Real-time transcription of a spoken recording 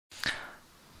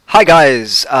Hi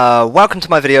guys, welcome to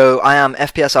my video. I am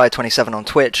FPSI27 on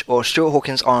Twitch or Stuart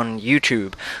Hawkins on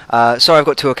YouTube. Sorry, I've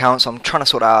got two accounts, so I'm trying to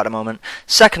sort that out at the moment.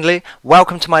 Secondly,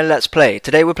 welcome to my Let's Play.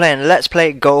 Today we're playing Let's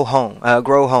Play Grow Home.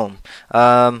 Grow Home.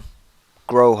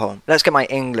 Let's get my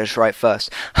English right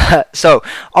first. So,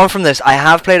 on from this, I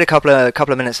have played a couple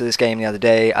of minutes of this game the other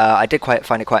day. I did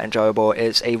find it quite enjoyable.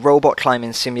 It's a robot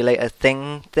climbing simulator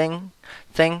thing.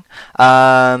 The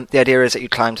idea is that you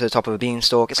climb to the top of a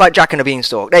beanstalk. It's like Jack and a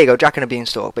Beanstalk. There you go, Jack and a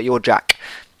Beanstalk, but you're Jack.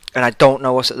 And I don't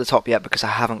know what's at the top yet because I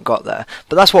haven't got there.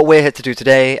 But that's what we're here to do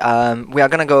today. We are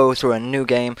going to go through a new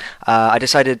game. I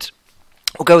decided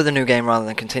we'll go with a new game rather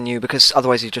than continue because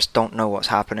otherwise you just don't know what's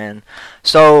happening.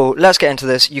 So let's get into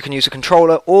this. You can use a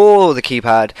controller or the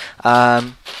keypad.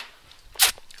 I'm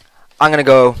going to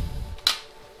go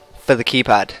for the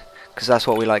keypad because that's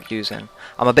what we like using.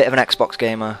 I'm a bit of an Xbox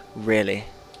gamer, really.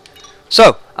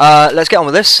 So, let's get on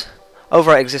with this.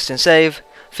 Over at existing save.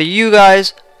 For you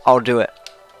guys, I'll do it.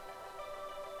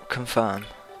 Confirm.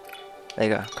 There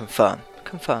you go.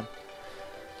 Confirm.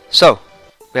 So,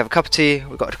 we have a cup of tea.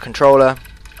 We've got a controller.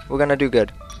 We're going to do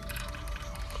good.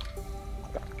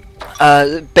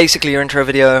 Basically, your intro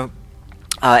video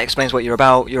explains what you're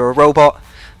about. You're a robot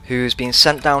who's been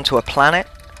sent down to a planet.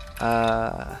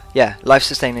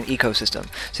 Life-sustaining ecosystem.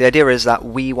 So the idea is that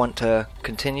we want to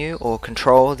continue or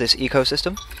control this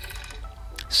ecosystem.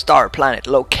 Star planet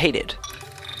located.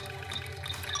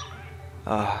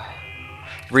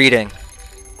 Reading.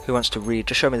 Who wants to read?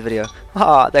 Just show me the video.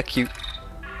 Ah, they're cute.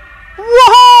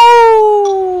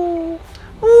 Whoa!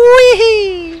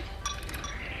 Wee!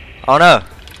 Oh no.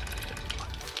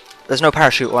 There's no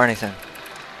parachute or anything.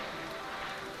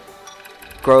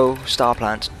 Grow star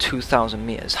plant 2,000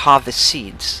 meters. Harvest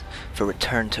seeds for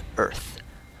return to Earth.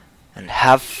 And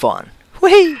have fun.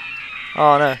 Whee!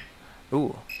 Oh no.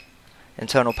 Ooh.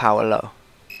 Internal power low.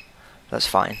 That's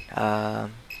fine.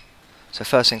 So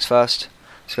first things first.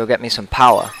 Let's go get me some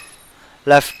power.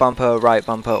 Left bumper, right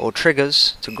bumper, or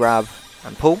triggers to grab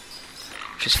and pull.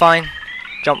 Which is fine.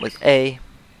 Jump with A.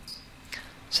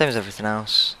 Same as everything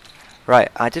else.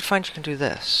 Right, I did find you can do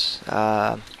this.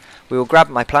 We will grab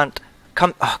my plant.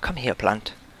 Come here,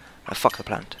 plant. Oh, fuck the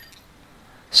plant.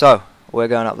 So, we're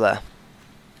going up there.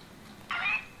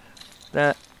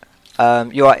 There.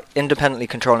 You are independently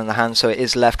controlling the hand, so it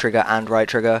is left trigger and right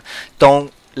trigger.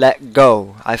 Don't let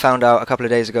go. I found out a couple of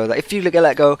days ago that if you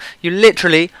let go, you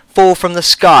literally fall from the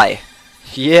sky.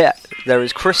 Yeah, there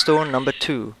is crystal number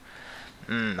 2.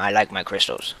 I like my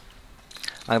crystals.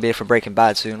 I'm going to be here for Breaking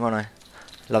Bad soon, won't I?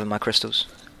 Loving my crystals.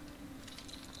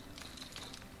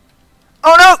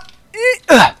 Oh no!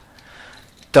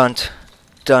 Dun.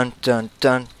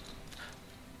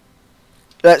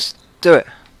 Let's do it.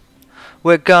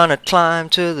 We're gonna climb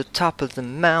to the top of the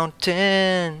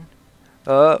mountain.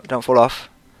 Oh, don't fall off.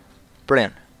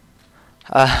 Brilliant.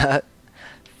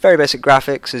 Very basic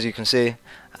graphics, as you can see.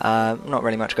 Not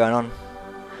really much going on.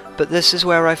 But this is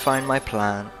where I find my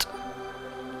plant.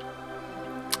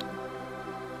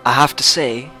 I have to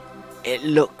say, it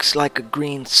looks like a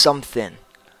green something.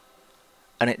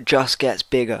 And it just gets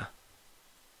bigger.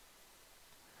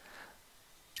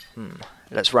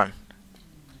 Let's run.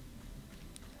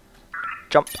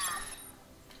 Jump.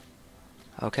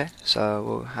 Okay, so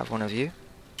we'll have one of you.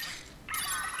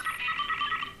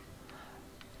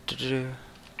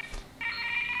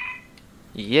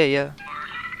 Yeah.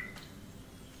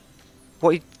 What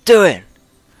are you doing?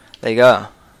 There you go.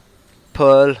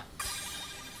 Pull.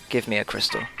 Give me a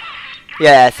crystal.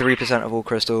 Yeah, 3% of all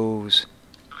crystals.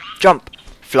 Jump.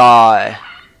 Fly.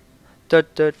 I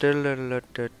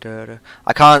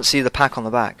can't see the pack on the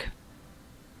back.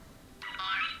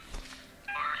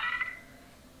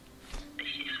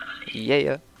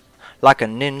 Yeah. Like a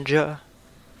ninja.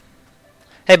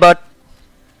 Hey, bud.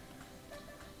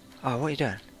 Oh, what are you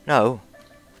doing? No.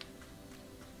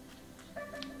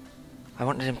 I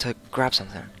wanted him to grab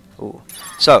something. Ooh.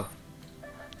 So,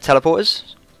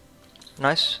 teleporters.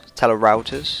 Nice.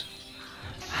 Telerouters.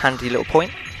 Handy little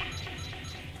point.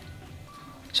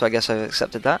 So I guess I've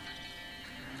accepted that.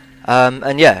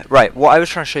 And yeah, right, what I was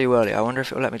trying to show you earlier, I wonder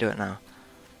if it will let me do it now.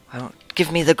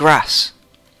 Give me the grass.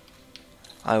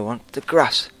 I want the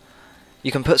grass.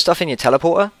 You can put stuff in your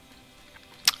teleporter,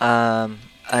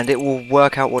 and it will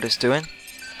work out what it's doing,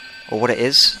 or what it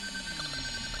is.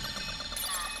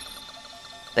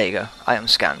 There you go, item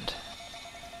scanned.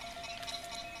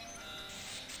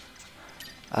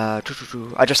 I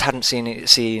just hadn't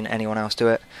seen anyone else do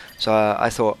it, so I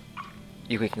thought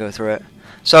we can go through it.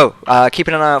 So,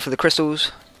 keeping an eye out for the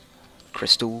crystals.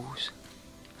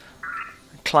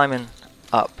 Climbing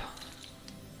up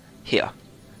here.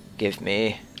 Give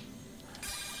me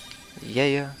Yeah,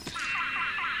 yeah.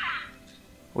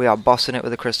 We are bossing it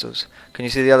with the crystals. Can you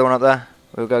see the other one up there?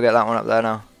 We'll go get that one up there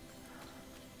now.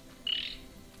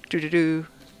 Doo-doo-doo.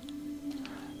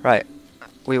 Right.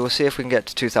 We will see if we can get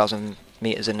to 2,000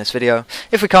 meters in this video.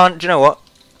 If we can't, do you know what?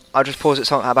 I'll just pause it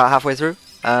about halfway through,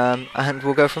 and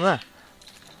we'll go from there.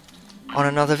 On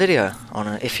another video,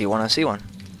 if you want to see one.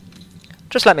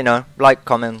 Just let me know. Like,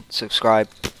 comment, subscribe,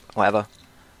 whatever.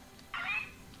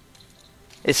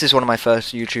 This is one of my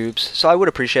first YouTubes, so I would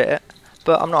appreciate it,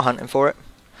 but I'm not hunting for it.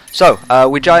 So,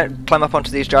 we climb up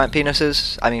onto these giant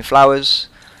flowers,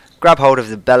 grab hold of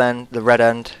the bell end, the red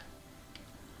end,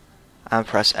 and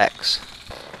press X.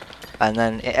 And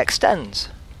then it extends.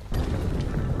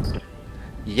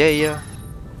 Yeah, yeah.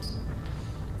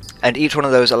 And each one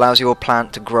of those allows your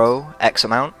plant to grow X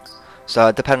amount.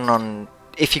 So depending on,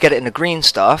 if you get it in the green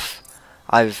stuff,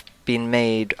 I've been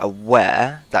made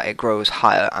aware that it grows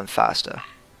higher and faster.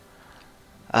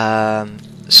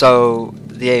 So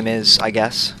the aim is, I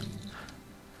guess,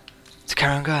 to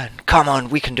carry on going. Come on,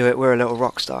 we can do it, we're a little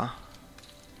rock star.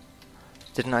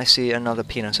 Didn't I see another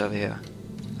penis over here?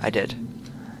 I did.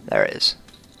 There it is.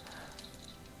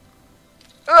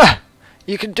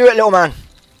 You can do it, little man.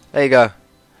 There you go.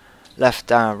 Left,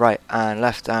 down, right, and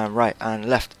left, down, right, and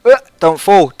left. Don't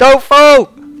fall! Don't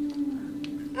fall!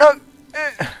 No!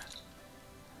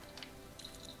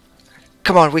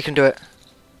 Come on, we can do it.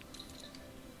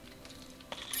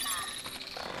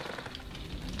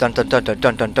 Dun dun dun dun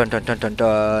dun dun dun dun dun dun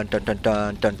dun dun dun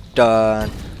dun dun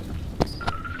dun.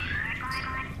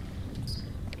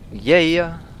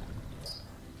 Yeah.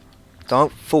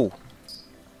 Don't fall.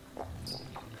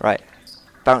 Right.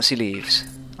 Bouncy leaves.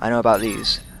 I know about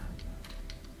these.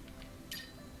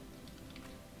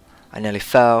 I nearly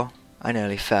fell.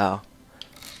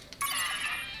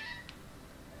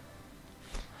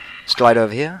 Let's glide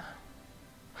over here.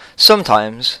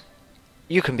 Sometimes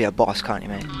you can be a boss, can't you,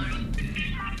 mate?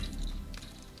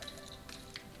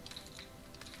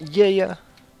 Yeah.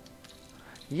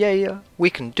 We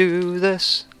can do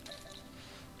this.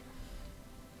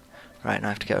 Right, now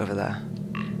I have to get over there.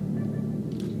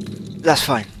 That's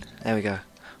fine. There we go.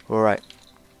 We're alright.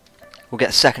 We'll get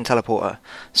a second teleporter.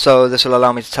 So this will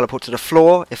allow me to teleport to the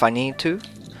floor if I need to.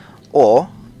 Or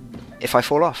if I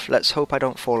fall off. Let's hope I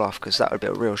don't fall off, because that would be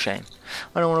a real shame.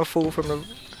 I don't want to fall from the...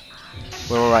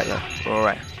 We're alright though. We're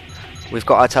alright. We've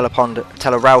got our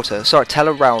telerouter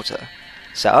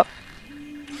set up.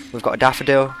 We've got a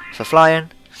daffodil for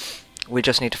flying. We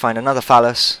just need to find another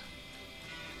phallus.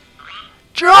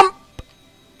 Jump!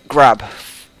 Grab.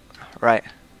 Right.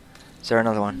 Is there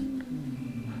another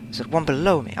one? Is there one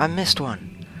below me? I missed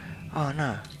one. Oh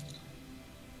no.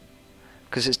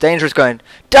 Because it's dangerous going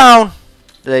down!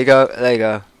 There you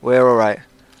go. We're alright.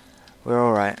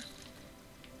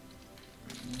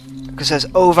 Because there's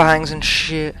overhangs and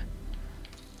shit.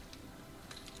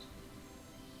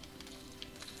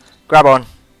 Grab on.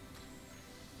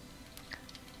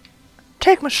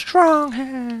 Take my strong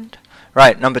hand.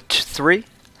 Right, number 3.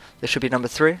 This should be number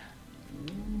 3.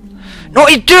 No,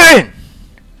 what are you doing?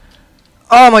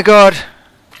 Oh my god.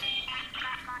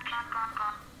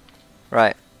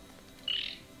 Right.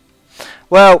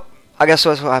 Well, I guess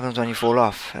that's what happens when you fall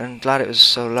off. I'm glad it was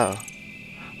so low.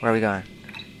 Where are we going?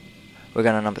 We're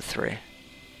going to number 3.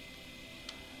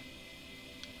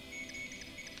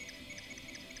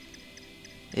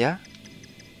 Yeah?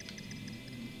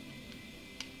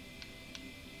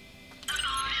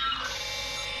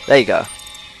 There you go.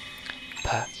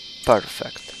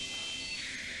 Perfect.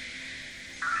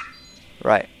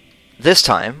 Right. This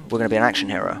time, we're going to be an action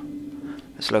hero.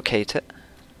 Let's locate it.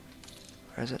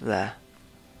 Where is it? There.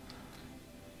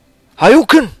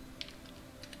 Hayuken!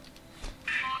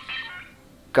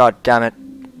 God damn it.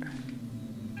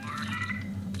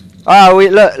 Ah,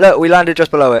 look, we landed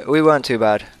just below it. We weren't too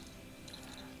bad.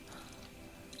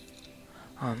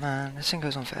 Oh man, this thing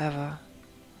goes on forever.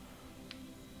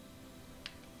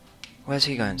 Where's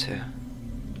he going to?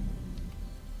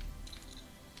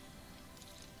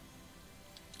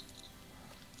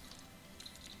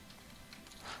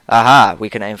 Aha, we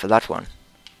can aim for that one.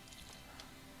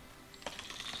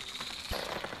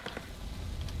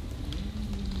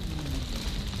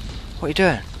 What are you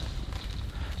doing?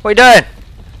 What are you doing?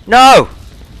 No!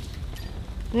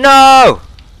 No!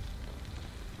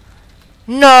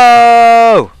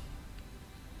 No!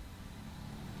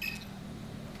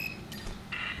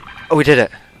 Oh, we did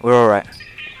it. We're alright.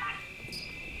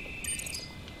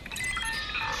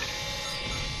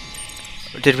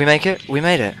 Did we make it? We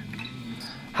made it.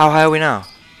 How high are we now?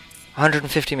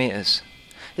 150 meters.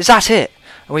 Is that it?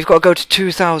 And we've got to go to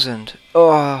 2,000.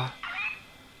 Oh.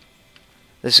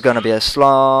 This is going to be a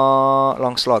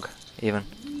long slog. even.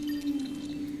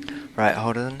 Right,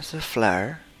 hold on to the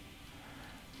flare.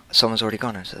 Someone's already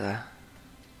gone into there.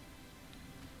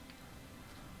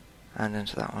 And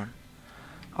into that one.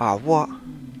 Ah, what?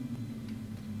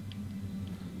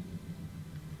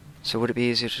 So would it be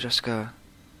easier to just go...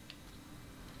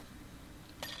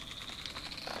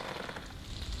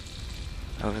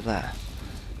 over there?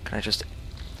 Can I just...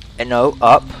 no,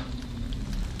 up.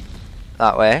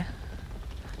 That way.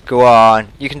 Go on,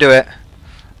 you can do it.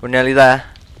 We're nearly there.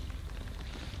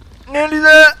 Nearly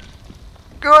there!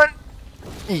 Go on!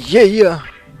 Yeah!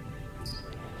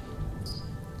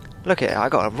 Look at it, I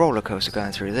got a roller coaster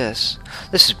going through this.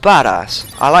 This is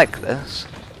badass. I like this.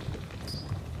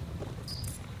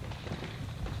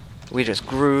 We just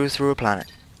grew through a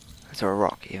planet. Through a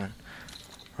rock, even.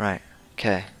 Right,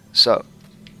 okay, so.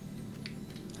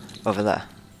 Over there.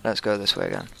 Let's go this way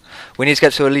again. We need to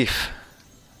get to a leaf.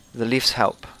 The leaves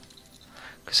help.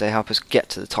 Because they help us get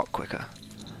to the top quicker.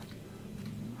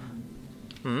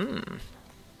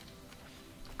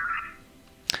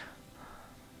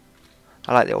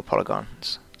 I like the old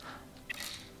polygons.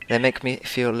 They make me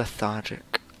feel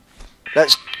lethargic.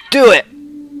 Let's do it!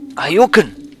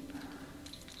 Ayuken!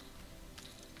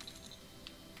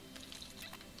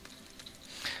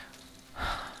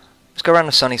 Let's go around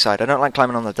the sunny side. I don't like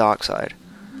climbing on the dark side.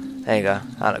 There you go.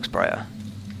 That looks brighter.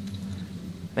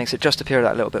 Makes it just appear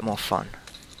that little bit more fun.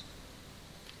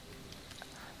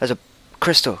 There's a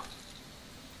crystal.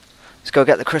 Let's go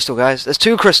get the crystal, guys. There's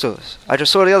 2 crystals. I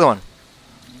just saw the other one.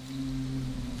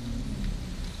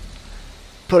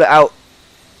 Pull it out.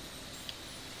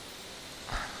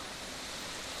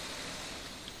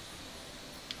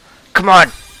 Come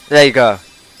on. There you go.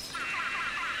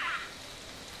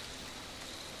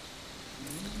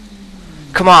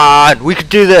 Come on. We could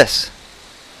do this.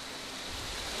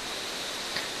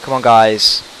 Come on,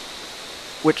 guys.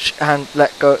 Which hand?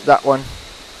 Let go. That one.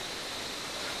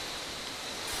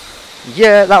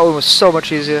 Yeah, that one was so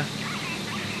much easier.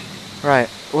 Right,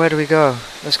 where do we go?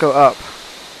 Let's go up.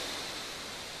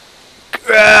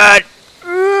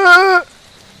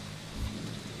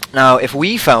 Now, if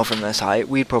we fell from this height,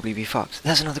 we'd probably be fucked.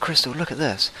 There's another crystal. Look at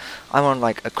this. I'm on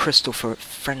like a crystal for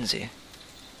frenzy.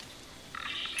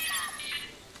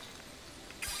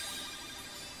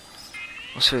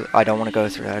 What's through? I don't want to go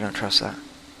through there. I don't trust that.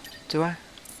 Do I?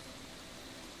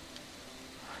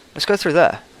 Let's go through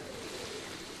there.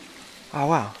 Oh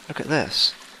wow, look at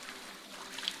this.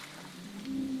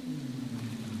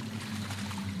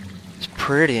 It's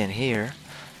pretty in here.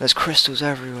 There's crystals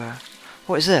everywhere.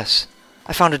 What is this?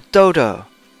 I found a dodo.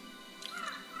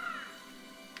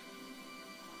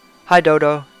 Hi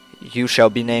Dodo. You shall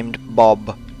be named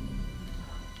Bob.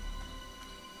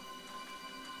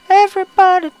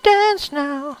 Everybody dance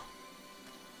now.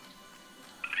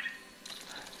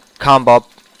 Come on, Bob.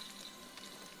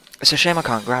 It's a shame I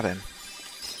can't grab him.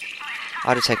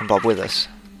 I'd have taken Bob with us.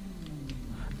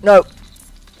 No!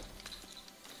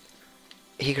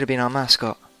 He could have been our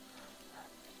mascot.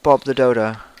 Bob the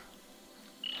Dodo.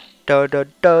 Dodo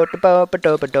do do bo ba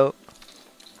do ba do.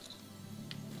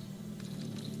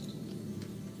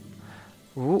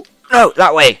 Ooh. No!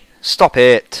 That way! Stop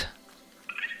it!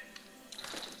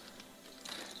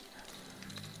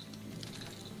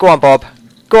 Go on, Bob.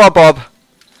 Go on, Bob.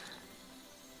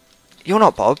 You're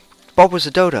not Bob. Bob was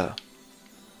a dodo.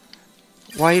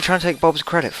 Why are you trying to take Bob's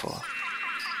credit for?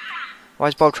 Why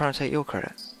is Bob trying to take your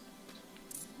credit?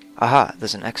 Aha,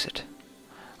 there's an exit.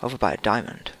 Over by a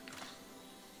diamond.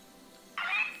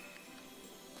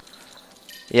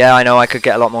 Yeah, I know I could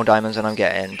get a lot more diamonds than I'm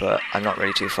getting, but I'm not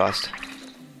really too fast.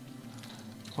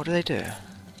 What do they do?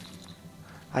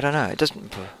 I don't know. It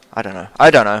doesn't... I don't know. I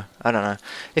don't know. I don't know.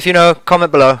 If you know,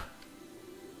 comment below.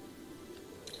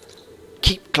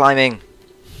 Keep climbing.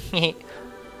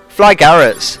 Fly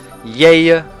Garrets.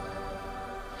 Yeah.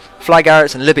 Fly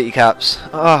Garrets and Liberty Caps.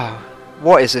 Oh,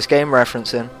 what is this game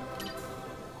referencing?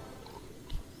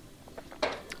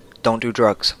 Don't do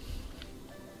drugs.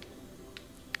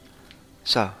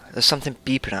 So, there's something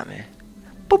beeping at me.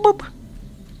 Boop boop.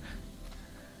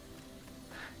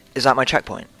 Is that my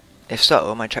checkpoint? If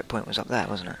so, my checkpoint was up there,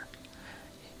 wasn't it?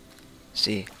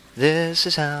 See, this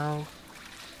is how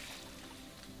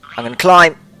I'm gonna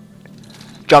climb.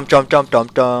 Jump, jump, jump,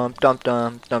 jump, jump, jump,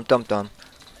 jump, jump, jump, jump.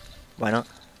 Why not?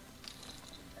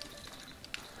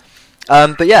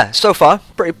 But yeah, so far,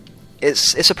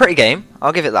 it's a pretty game.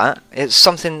 I'll give it that. It's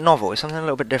something novel. It's something a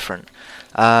little bit different.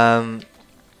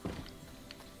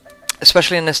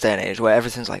 Especially in this day and age where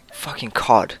everything's like fucking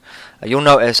COD. You'll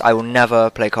notice I will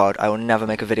never play COD. I will never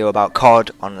make a video about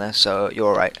COD on this, so you're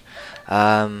alright.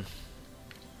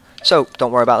 So,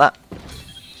 don't worry about that.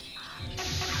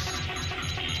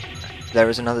 there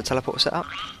is another teleport set up.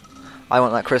 I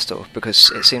want that crystal,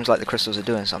 because it seems like the crystals are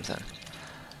doing something.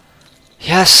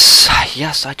 Yes!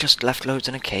 Yes, I just left loads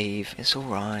in a cave. It's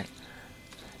alright.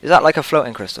 Is that like a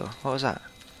floating crystal? What was that?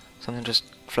 Something just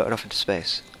floated off into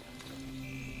space.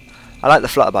 I like the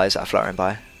flutterbys that are fluttering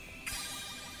by.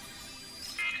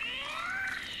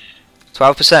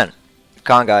 12%.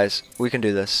 Come on, guys. We can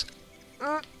do this.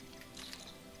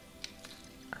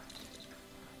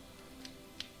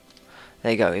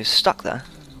 There you go. He's stuck there.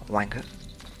 Wanker.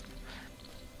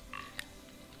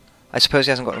 I suppose he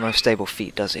hasn't got the most stable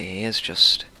feet, does he? He is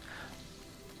just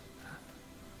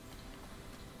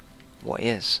what he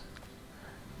is.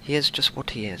 He is just what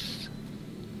he is.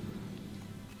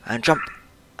 And jump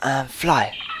and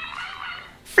fly.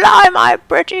 Fly, my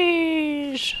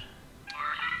pretties!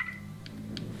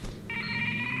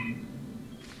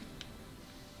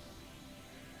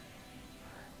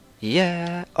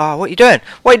 Yeah. Oh, what are you doing?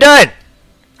 What are you doing?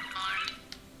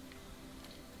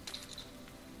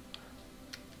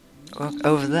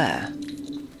 Over there.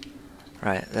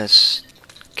 Right, there's...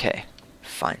 Okay,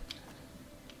 fine.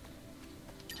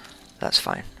 That's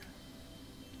fine.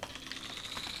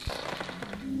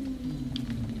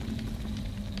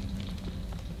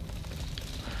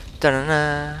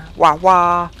 Da-na-na. Wah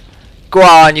wah. Go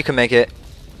on, you can make it.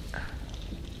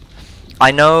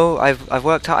 I know I've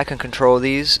worked out I can control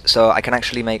these, so I can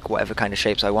actually make whatever kind of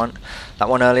shapes I want. That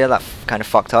one earlier, that kind of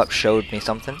fucked up, showed me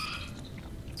something.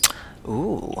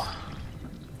 Ooh.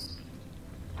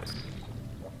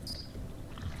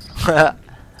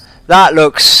 That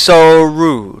looks so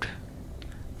rude.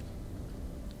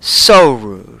 So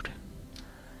rude.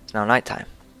 It's now nighttime.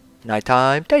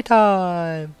 Nighttime,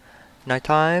 daytime.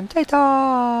 Nighttime,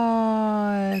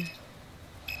 daytime.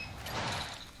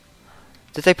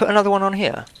 Did they put another one on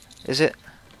here? Is it?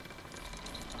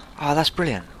 Oh, that's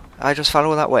brilliant. I just fell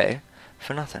all that way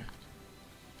for nothing.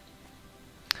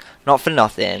 Not for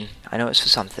nothing. I know it's for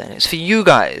something. It's for you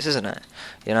guys, isn't it?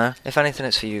 You know? If anything,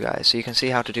 it's for you guys, so you can see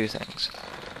how to do things.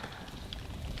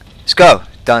 Let's go!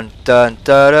 Dun dun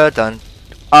da da dun.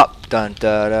 Up dun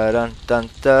da da dun dun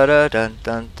da da dun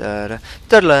dun da da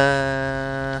da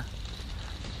da.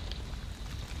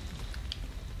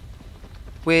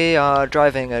 We are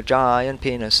driving a giant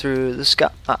penis through the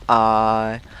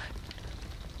sky.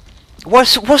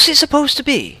 What's it supposed to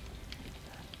be?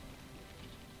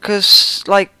 'Cause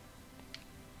like,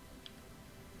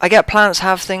 I get plants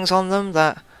have things on them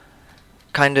that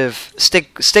kind of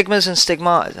stigmas and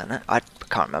stigmata, isn't it? I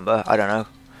can't remember. I don't know.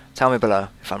 Tell me below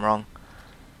if I'm wrong.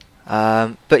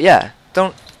 But yeah,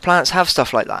 don't plants have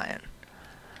stuff like that in?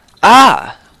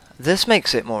 Ah, this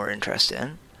makes it more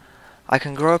interesting. I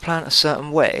can grow a plant a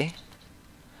certain way.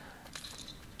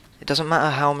 It doesn't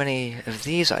matter how many of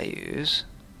these I use,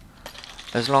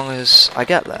 as long as I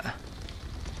get there.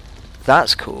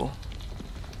 That's cool.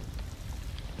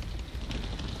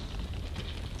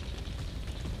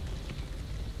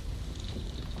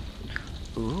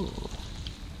 Ooh.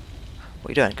 What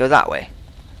are you doing? Go that way.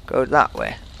 Go that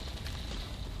way.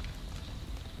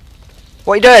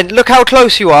 What are you doing? Look how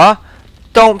close you are.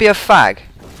 Don't be a fag.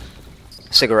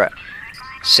 Cigarette.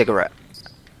 Cigarette.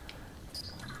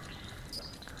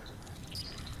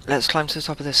 Let's climb to the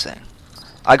top of this thing.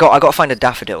 I got to find a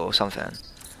daffodil or something.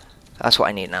 That's what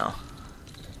I need now.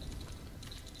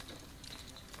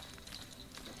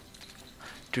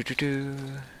 Do do do.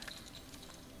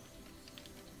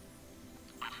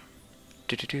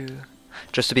 Do do do.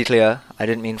 Just to be clear, I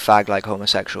didn't mean fag like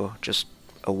homosexual. Just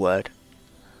a word.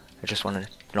 I just want to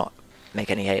not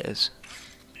make any haters.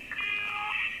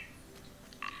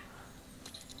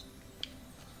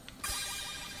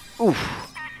 Oof.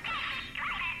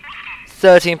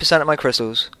 13% of my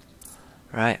crystals.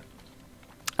 Right.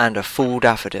 And a full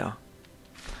daffodil.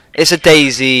 It's a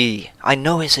daisy. I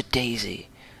know it's a daisy.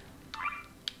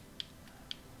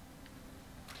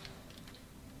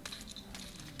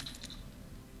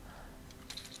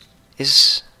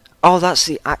 Oh, that's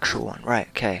the actual one. Right,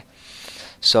 okay.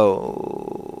 So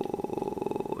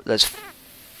there's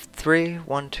 3,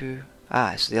 1, 2.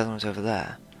 Ah, so the other one's over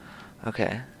there.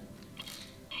 Okay.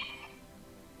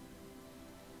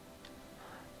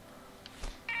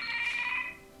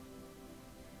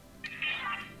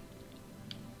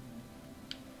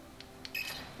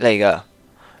 There you go.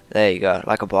 There you go.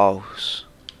 Like a boss.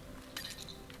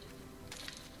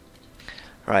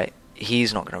 Right.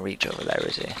 He's not going to reach over there,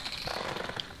 is he?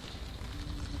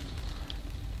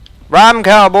 Ram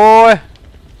cowboy!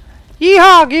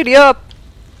 Yeehaw! Giddy up!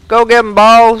 Go get him,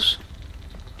 boss!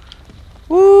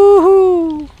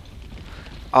 Woohoo!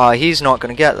 Oh, he's not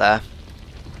going to get there.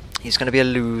 He's going to be a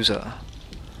loser.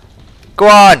 Go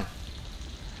on!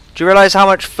 Do you realise how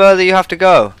much further you have to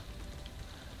go?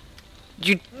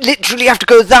 You literally have to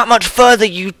go that much further,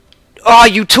 you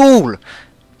tool!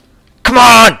 Come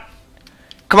on!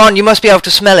 Come on, you must be able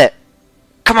to smell it.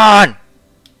 Come on!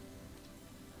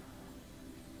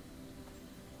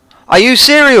 Are you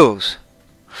cereals?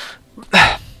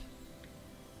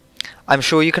 I'm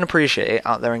sure you can appreciate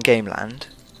out there in Game Land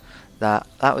that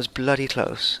was bloody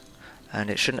close, and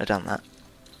it shouldn't have done that.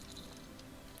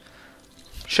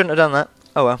 Shouldn't have done that.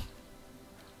 Oh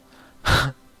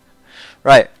well.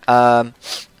 Right. I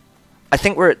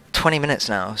think we're at 20 minutes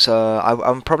now, so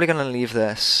I'm probably going to leave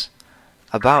this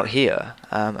about here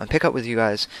and pick up with you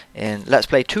guys in Let's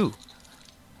Play 2.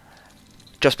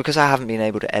 Just because I haven't been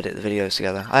able to edit the videos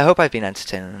together. I hope I've been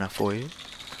entertaining enough for you.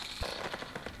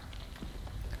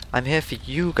 I'm here for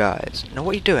you guys. Now,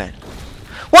 what are you doing?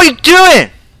 What are you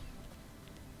doing?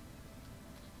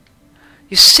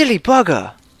 You silly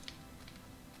bugger.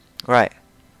 Right.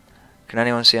 Can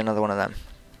anyone see another one of them?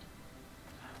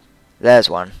 There's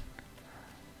one.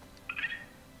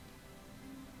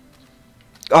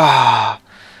 Ah,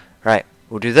 right.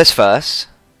 We'll do this first,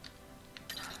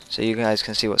 so you guys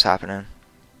can see what's happening.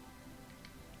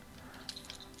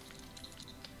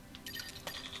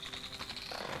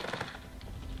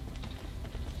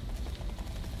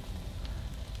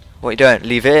 What are you doing?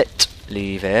 Leave it.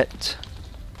 Leave it.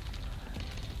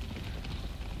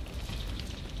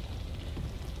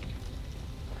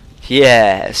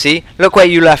 Yeah, see? Look where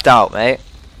you left out, mate.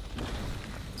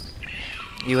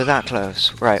 You were that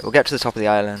close. Right, we'll get to the top of the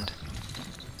island.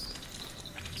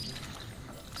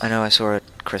 I know I saw a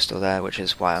crystal there, which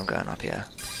is why I'm going up here.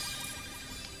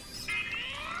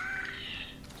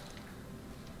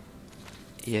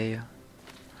 Yeah.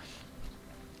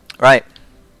 Right.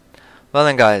 Well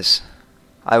then, guys,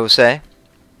 I will say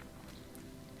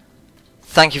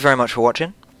thank you very much for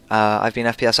watching. I've been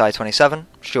FPSI27,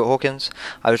 Stuart Hawkins.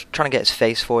 I was trying to get his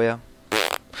face for you.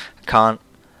 Can't.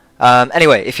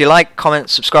 Anyway, if you like, comment,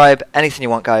 subscribe, anything you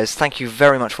want, guys. Thank you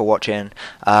very much for watching.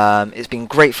 It's been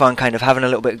great fun kind of having a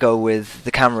little bit go with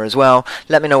the camera as well.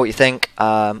 Let me know what you think.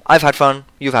 I've had fun.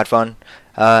 You've had fun.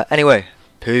 Anyway,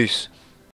 peace.